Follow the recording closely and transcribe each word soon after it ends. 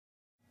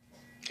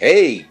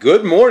Hey,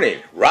 good morning.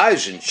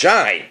 Rise and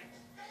shine.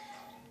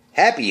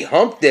 Happy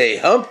hump day,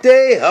 hump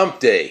day, hump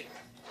day.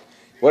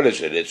 What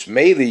is it? It's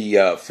May the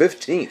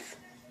 15th,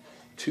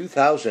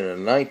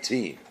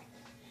 2019.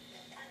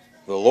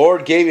 The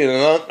Lord gave me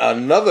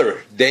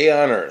another day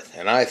on earth,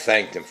 and I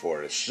thanked Him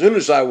for it as soon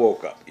as I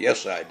woke up.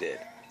 Yes, I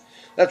did.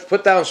 Let's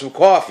put down some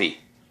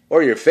coffee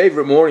or your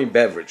favorite morning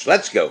beverage.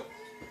 Let's go.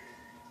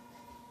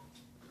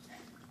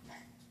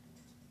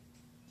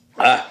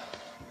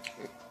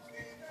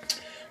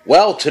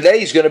 Well,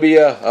 today's going to be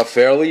a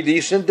fairly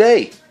decent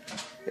day.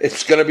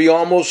 It's going to be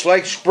almost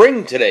like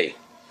spring today.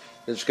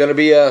 It's going to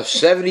be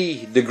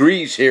 70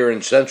 degrees here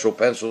in central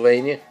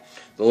Pennsylvania.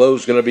 The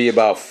low's going to be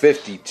about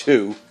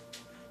 52.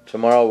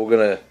 Tomorrow we're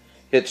going to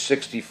hit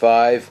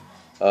 65.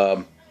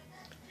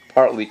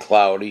 Partly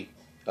cloudy.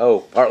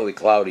 Partly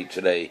cloudy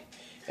today.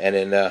 And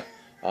then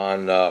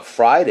on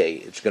Friday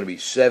it's going to be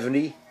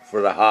 70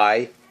 for the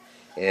high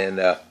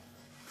and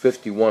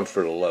 51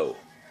 for the low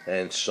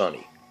and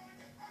sunny.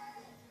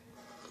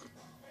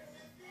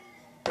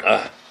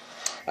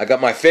 I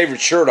got my favorite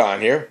shirt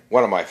on here.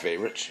 One of my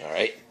favorites, all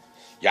right.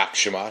 Yak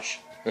Shamash.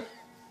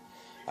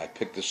 I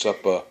picked this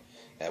up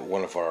at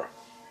one of our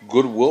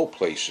Goodwill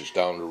places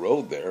down the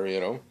road there, you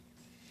know.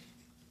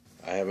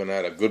 I haven't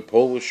had a good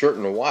polo shirt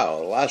in a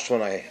while.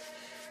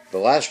 The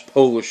last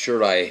polo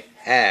shirt I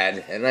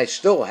had, and I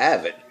still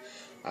have it.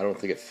 I don't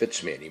think it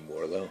fits me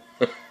anymore, though.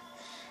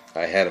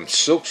 I had them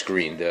silk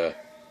screened.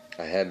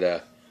 I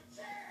had,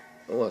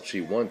 let's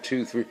see, 1,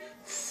 2, 3,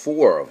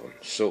 4 of them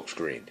silk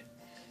screened.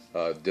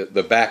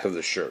 The back of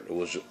the shirt. It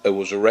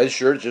was a red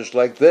shirt just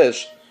like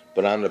this,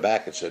 but on the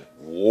back it said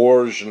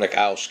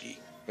Wojnakowski.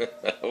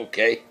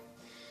 Okay?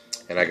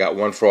 And I got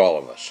one for all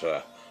of us.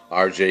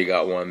 RJ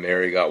got one,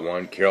 Mary got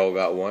one, Carol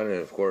got one,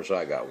 and of course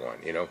I got one,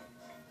 you know.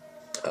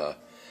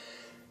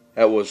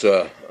 That was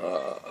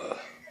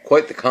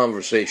quite the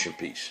conversation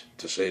piece,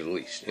 to say the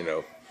least, you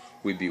know.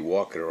 We'd be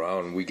walking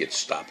around and we'd get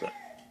stopped.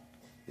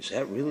 Is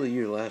that really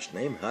your last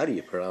name? How do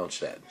you pronounce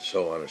that? And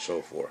so on and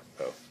so forth.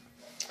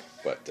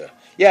 But,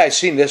 yeah, I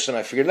seen this and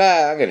I figured,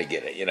 I'm going to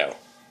get it, you know.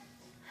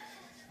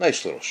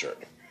 Nice little shirt.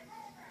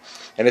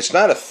 And it's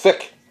not a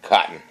thick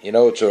cotton, you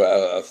know, it's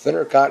a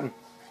thinner cotton.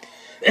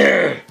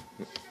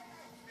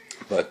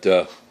 But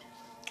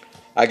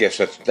I guess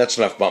that's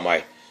enough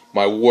about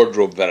my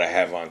wardrobe that I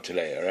have on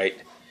today, all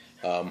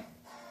right?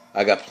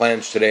 I got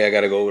plans today. I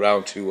got to go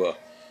down to,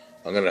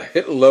 I'm going to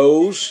hit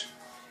Lowe's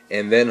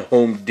and then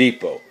Home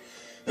Depot.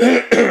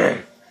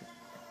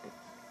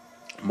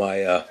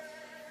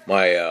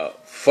 My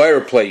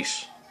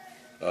fireplace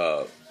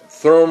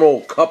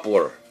thermal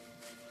coupler,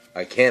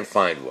 I can't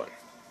find one.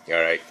 All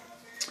right.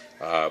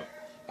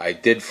 I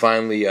did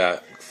finally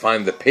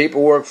find the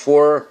paperwork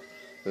for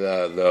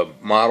the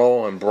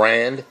model and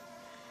brand,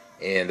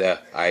 and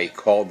I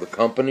called the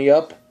company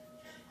up,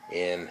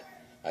 and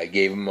I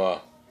gave them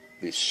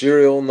the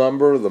serial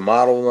number, the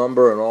model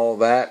number, and all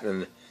that,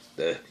 and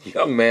the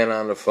young man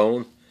on the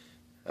phone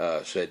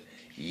said,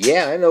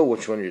 yeah, I know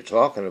which one you're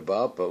talking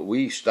about, but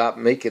we stopped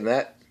making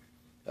that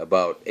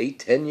about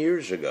 8-10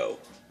 years ago.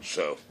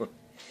 So,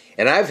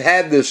 and I've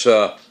had this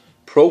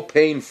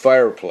propane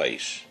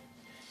fireplace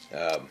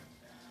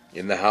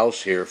in the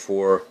house here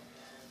for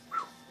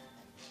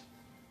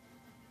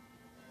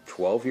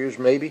 12 years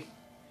maybe,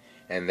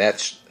 and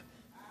that's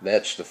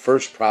the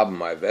first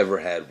problem I've ever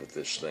had with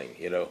this thing,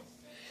 you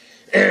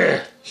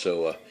know.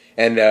 So,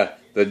 and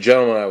the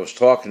gentleman I was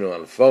talking to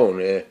on the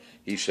phone,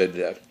 he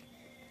said,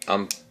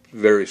 I'm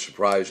very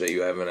surprised that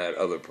you haven't had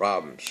other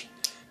problems,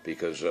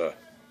 because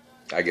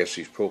I guess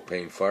these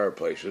propane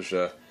fireplaces,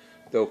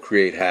 they'll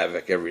create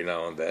havoc every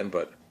now and then,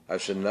 but I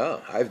said,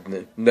 no, I've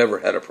never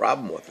had a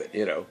problem with it,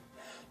 you know.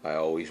 I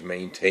always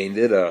maintained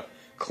it,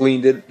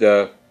 cleaned it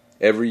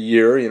every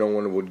year, you know,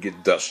 when it would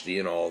get dusty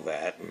and all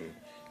that, and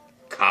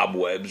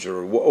cobwebs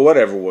or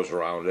whatever was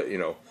around it, you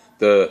know.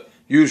 The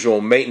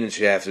usual maintenance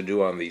you have to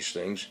do on these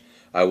things,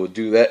 I would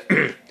do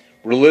that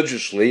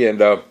religiously,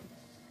 and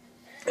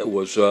it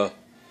was a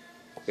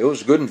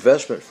good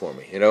investment for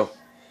me, you know.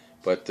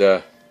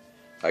 But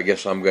I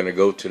guess I'm going to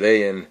go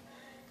today, and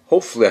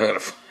hopefully I'm going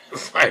to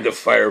find a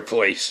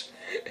fireplace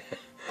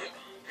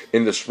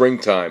in the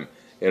springtime,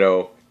 you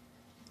know.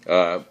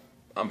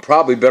 I'm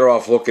probably better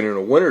off looking in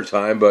the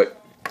wintertime, but,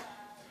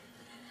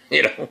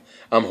 you know,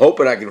 I'm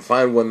hoping I can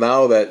find one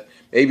now that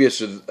maybe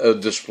it's a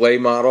display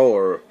model,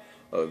 or,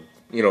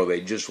 you know, they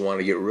just want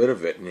to get rid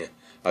of it, and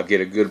I'll get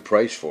a good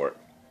price for it.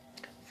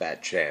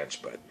 Fat chance,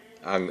 but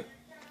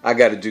I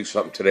got to do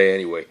something today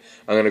anyway.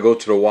 I'm going to go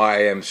to the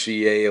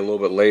YMCA a little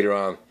bit later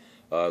on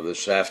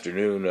this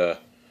afternoon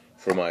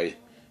for my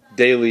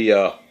daily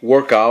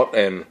workout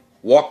and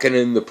walking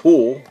in the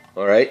pool,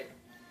 all right?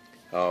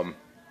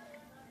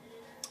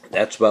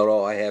 That's about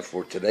all I have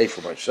for today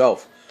for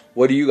myself.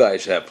 What do you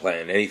guys have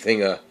planned?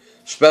 Anything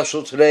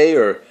special today,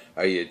 or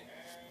are you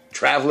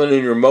traveling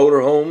in your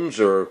motorhomes,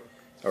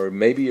 or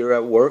maybe you're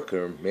at work,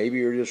 or maybe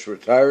you're just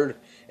retired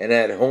and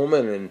at home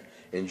and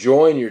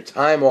enjoying your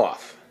time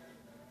off?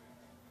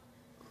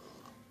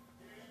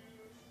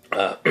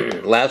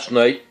 Last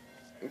night,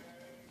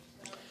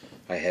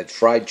 I had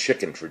fried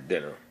chicken for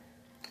dinner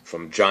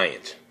from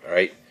Giant. All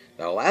right.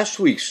 Now, last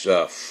week's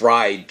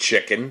fried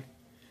chicken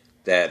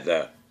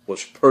that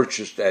was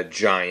purchased at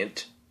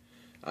Giant,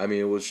 I mean,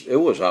 it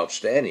was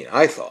outstanding.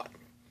 I thought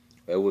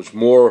it was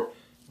more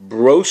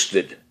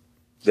broasted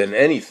than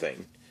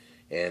anything,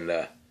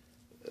 and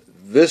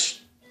this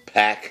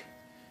pack,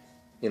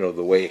 you know,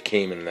 the way it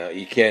came in,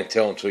 you can't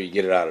tell until you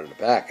get it out of the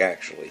pack,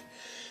 actually.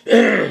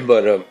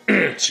 But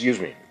excuse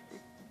me,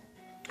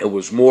 it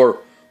was more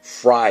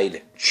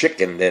fried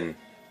chicken than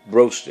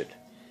roasted.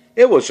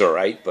 It was all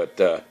right, but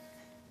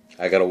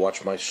I got to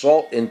watch my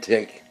salt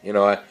intake. You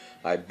know,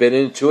 I've been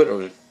into it,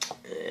 and it was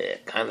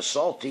kind of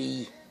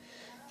salty.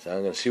 So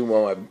I'm going to see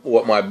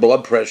what my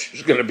blood pressure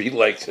is going to be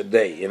like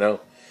today, you know.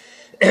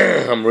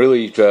 I'm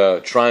really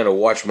trying to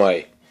watch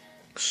my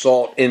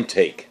salt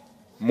intake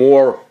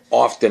more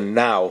often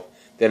now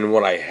than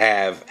what I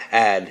have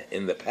had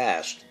in the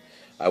past.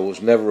 I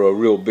was never a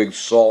real big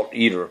salt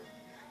eater.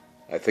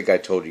 I think I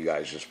told you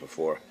guys this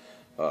before.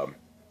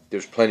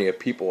 There's plenty of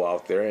people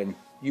out there, and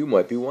you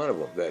might be one of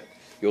them, that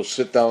you'll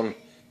sit down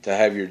to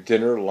have your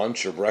dinner,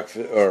 lunch, or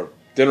breakfast, or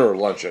dinner or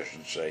lunch, I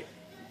should say,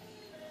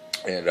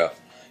 and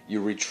you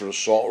reach for the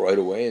salt right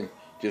away and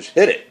just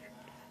hit it.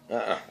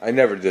 I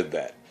never did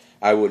that.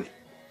 I would,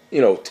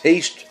 you know,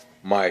 taste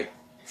my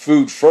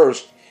food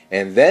first,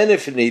 and then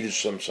if it needed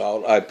some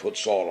salt, I'd put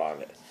salt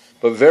on it.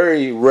 But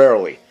very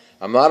rarely.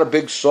 I'm not a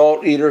big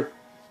salt eater,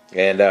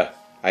 and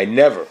I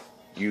never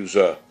use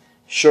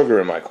sugar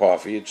in my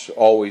coffee. It's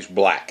always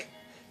black.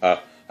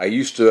 I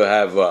used to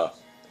have a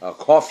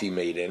coffee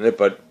made in it,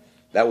 but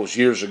that was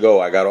years ago.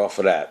 I got off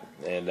of that,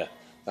 and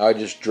I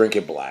just drink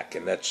it black,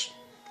 and that's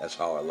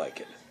how I like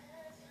it.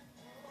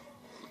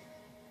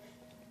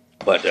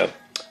 But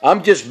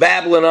I'm just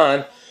babbling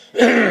on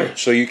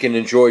so you can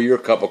enjoy your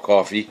cup of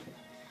coffee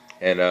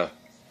and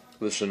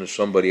listen to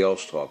somebody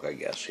else talk, I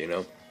guess, you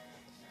know.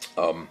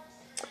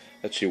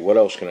 Let's see, what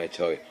else can I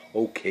tell you?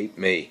 Oh, Cape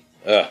May.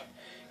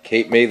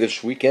 Cape May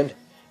this weekend,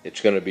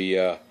 it's going to be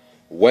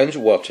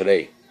Wednesday, well,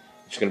 today,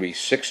 it's going to be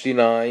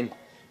 69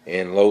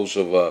 and lows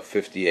of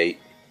 58,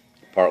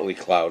 partly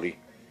cloudy.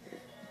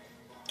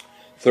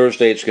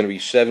 Thursday, it's going to be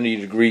 70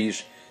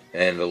 degrees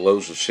and the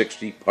lows of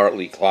 60,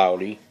 partly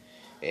cloudy.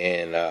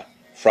 And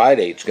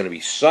Friday, it's going to be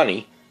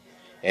sunny,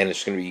 and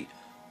it's going to be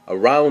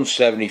around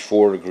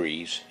 74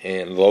 degrees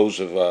and lows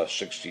of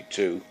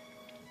 62.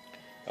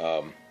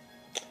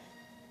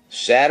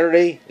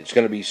 Saturday, it's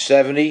going to be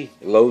 70,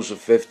 lows of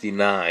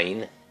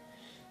 59.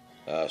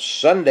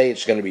 Sunday,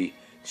 it's going to be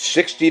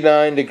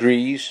 69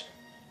 degrees,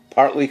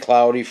 partly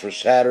cloudy for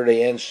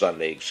Saturday and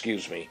Sunday,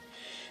 excuse me.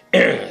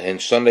 And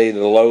Sunday,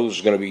 the lows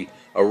is going to be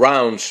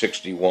around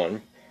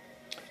 61.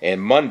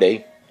 And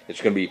Monday,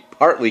 it's going to be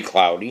partly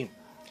cloudy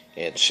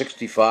and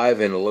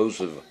 65 and the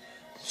lows of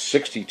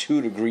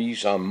 62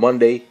 degrees on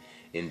Monday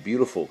in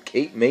beautiful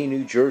Cape May,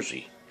 New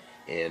Jersey.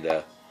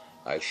 And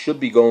I should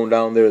be going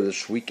down there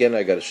this weekend.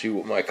 I got to see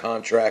what my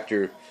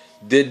contractor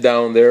did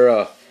down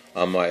there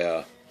on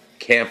my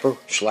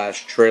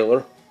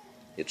camper/trailer.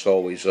 It's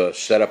always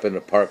set up in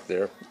the park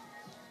there.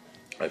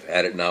 I've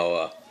had it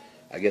now,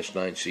 I guess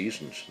 9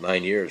 seasons,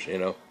 9 years, you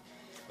know.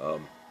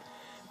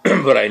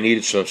 But I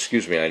needed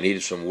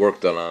some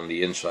work done on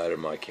the inside of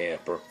my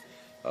camper.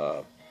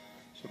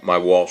 My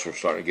walls were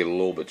starting to get a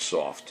little bit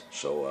soft,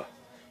 so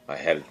I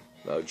had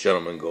a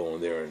gentleman go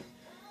in there and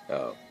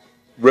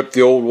rip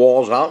the old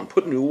walls out and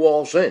put new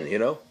walls in, you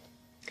know.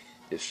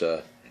 Just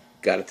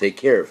got to take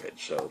care of it.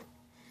 So,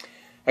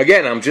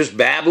 again, I'm just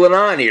babbling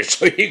on here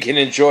so you can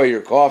enjoy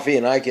your coffee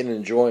and I can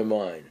enjoy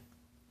mine.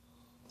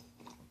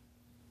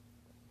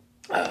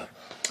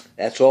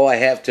 That's all I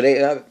have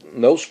today.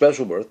 No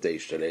special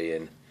birthdays today,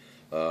 and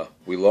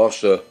we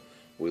lost a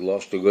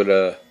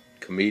good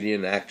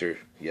comedian actor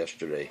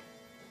yesterday.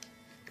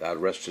 God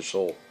rest his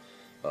soul,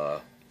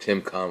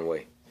 Tim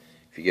Conway.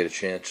 If you get a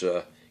chance,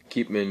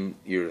 keep him in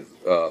your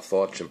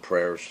thoughts and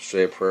prayers.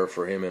 Say a prayer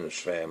for him and his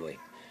family.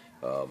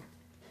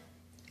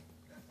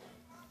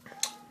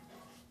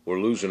 We're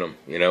losing him,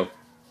 you know.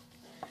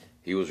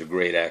 He was a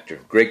great actor,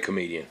 great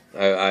comedian.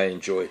 I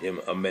enjoyed him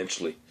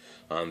immensely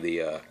on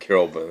the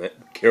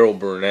Carol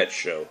Burnett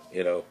show,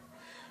 you know,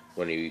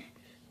 when he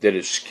did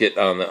his skit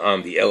on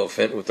the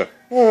elephant with the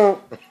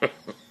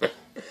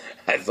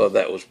I thought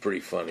that was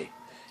pretty funny.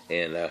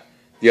 And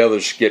the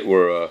other skit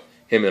were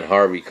him and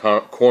Harvey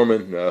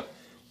Korman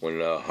when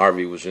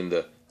Harvey was in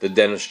the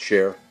dentist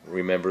chair.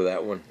 Remember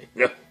that one?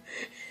 You know?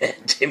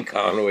 Tim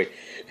Conway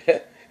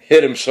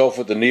hit himself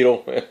with the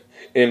needle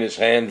in his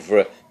hand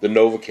for the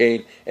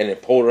Novocaine and then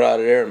pulled it out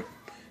of there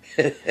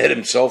and hit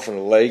himself in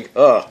the leg.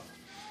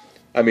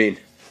 I mean,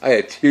 I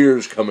had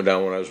tears coming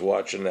down when I was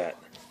watching that.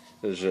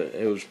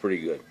 It was pretty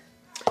good.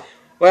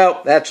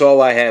 Well, that's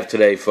all I have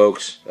today,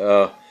 folks.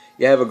 You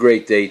have a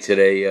great day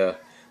today.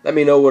 Let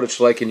me know what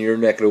it's like in your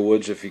neck of the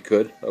woods if you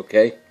could,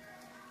 okay?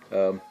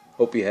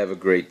 Hope you have a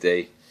great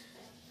day.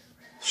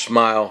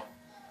 Smile,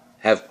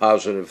 have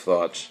positive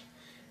thoughts,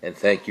 and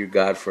thank your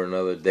God for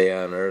another day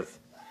on earth,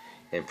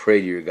 and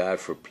pray to your God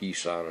for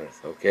peace on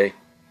earth, okay?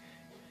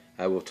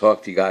 I will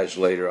talk to you guys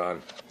later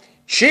on.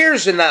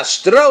 Cheers in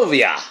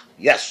Nostrovia.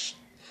 Yes.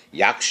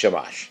 Yak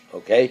Shamash.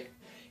 Okay?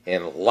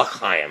 And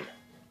L'chaim.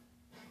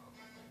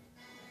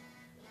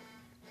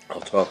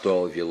 I'll talk to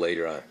all of you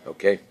later on.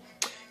 Okay?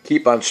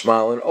 Keep on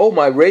smiling. Oh,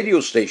 my radio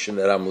station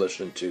that I'm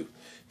listening to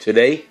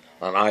today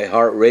on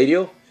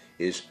iHeartRadio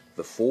is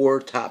the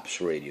Four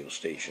Tops radio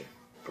station.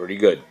 Pretty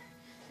good.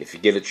 If you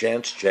get a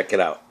chance, check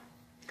it out.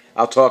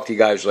 I'll talk to you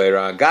guys later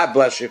on. God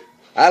bless you.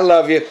 I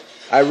love you.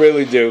 I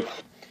really do.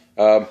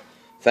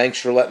 Thanks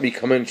for letting me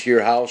come into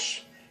your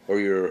house or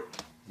your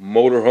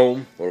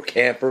motorhome or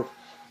camper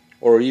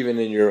or even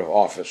in your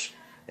office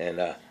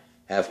and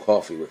have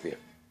coffee with you.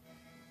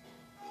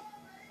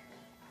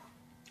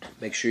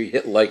 Make sure you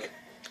hit like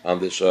on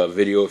this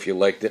video if you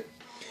liked it.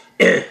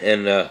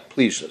 And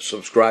please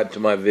subscribe to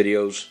my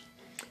videos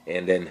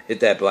and then hit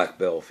that black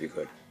bell if you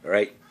could. All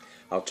right?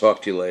 I'll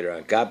talk to you later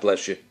on. God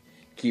bless you.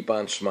 Keep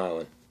on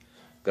smiling.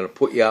 I'm going to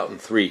put you out in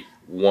 3,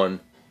 1,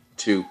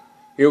 2.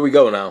 Here we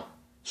go now.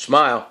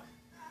 Smile.